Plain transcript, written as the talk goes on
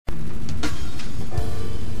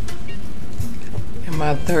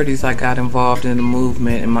my 30s, I got involved in the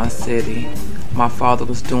movement in my city. My father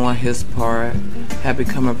was doing his part, had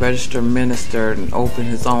become a registered minister and opened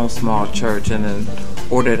his own small church in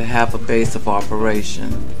order to have a base of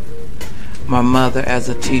operation. My mother, as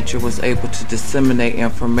a teacher, was able to disseminate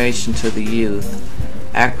information to the youth,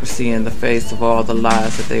 accuracy in the face of all the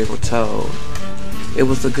lies that they were told. It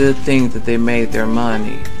was a good thing that they made their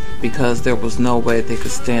money, because there was no way they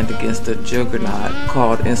could stand against the juggernaut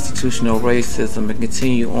called institutional racism and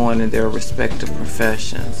continue on in their respective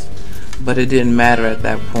professions. But it didn't matter at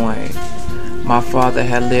that point. My father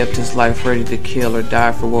had lived his life ready to kill or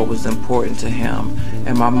die for what was important to him,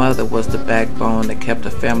 and my mother was the backbone that kept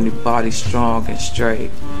the family body strong and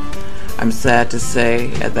straight. I'm sad to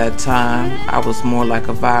say, at that time, I was more like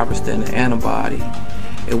a virus than an antibody.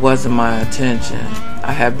 It wasn't my intention.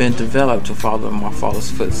 I had been developed to follow in my father's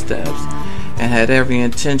footsteps and had every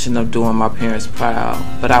intention of doing my parents proud,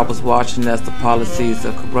 but I was watching as the policies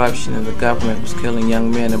of corruption in the government was killing young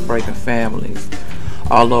men and breaking families,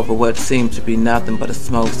 all over what seemed to be nothing but a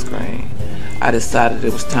smokescreen. I decided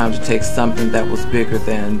it was time to take something that was bigger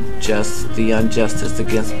than just the injustice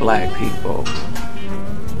against black people.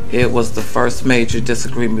 It was the first major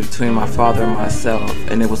disagreement between my father and myself,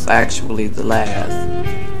 and it was actually the last.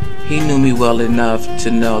 He knew me well enough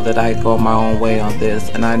to know that I'd go my own way on this,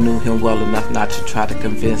 and I knew him well enough not to try to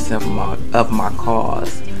convince him of my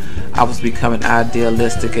cause. I was becoming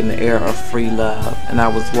idealistic in the era of free love, and I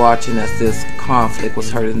was watching as this conflict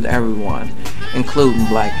was hurting everyone, including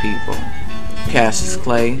black people. Cassius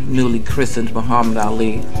Clay, newly christened Muhammad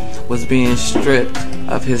Ali, was being stripped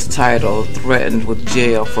of his title, threatened with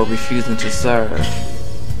jail for refusing to serve.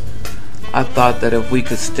 I thought that if we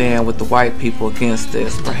could stand with the white people against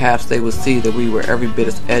this, perhaps they would see that we were every bit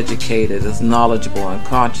as educated, as knowledgeable and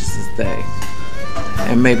conscious as they.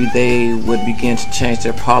 And maybe they would begin to change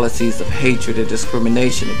their policies of hatred and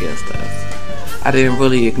discrimination against us. I didn't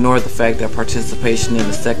really ignore the fact that participation in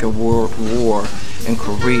the Second World War in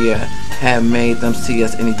Korea had made them see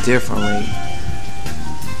us any differently.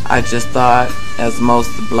 I just thought, as most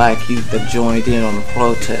of the black youth that joined in on the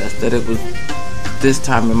protest, that this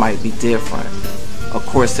time it might be different. Of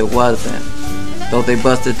course it wasn't. Though they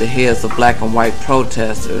busted the heads of black and white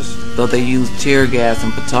protesters, though they used tear gas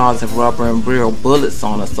and batons and rubber and real bullets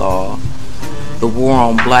on us all, the war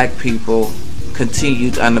on black people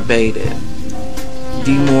continued unabated.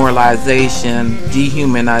 Demoralization,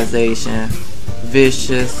 dehumanization,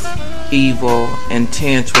 vicious, evil,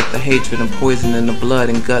 intense with the hatred and poison in the blood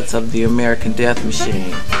and guts of the American death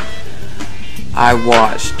machine. I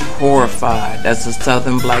watched, horrified, as the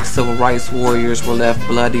Southern black civil rights warriors were left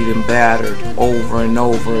bloodied and battered over and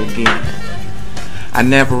over again. I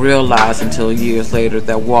never realized until years later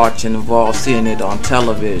that watching involved seeing it on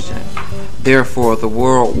television. Therefore, the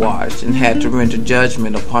world watched and had to render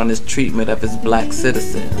judgment upon its treatment of its black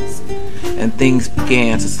citizens, and things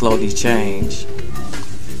began to slowly change.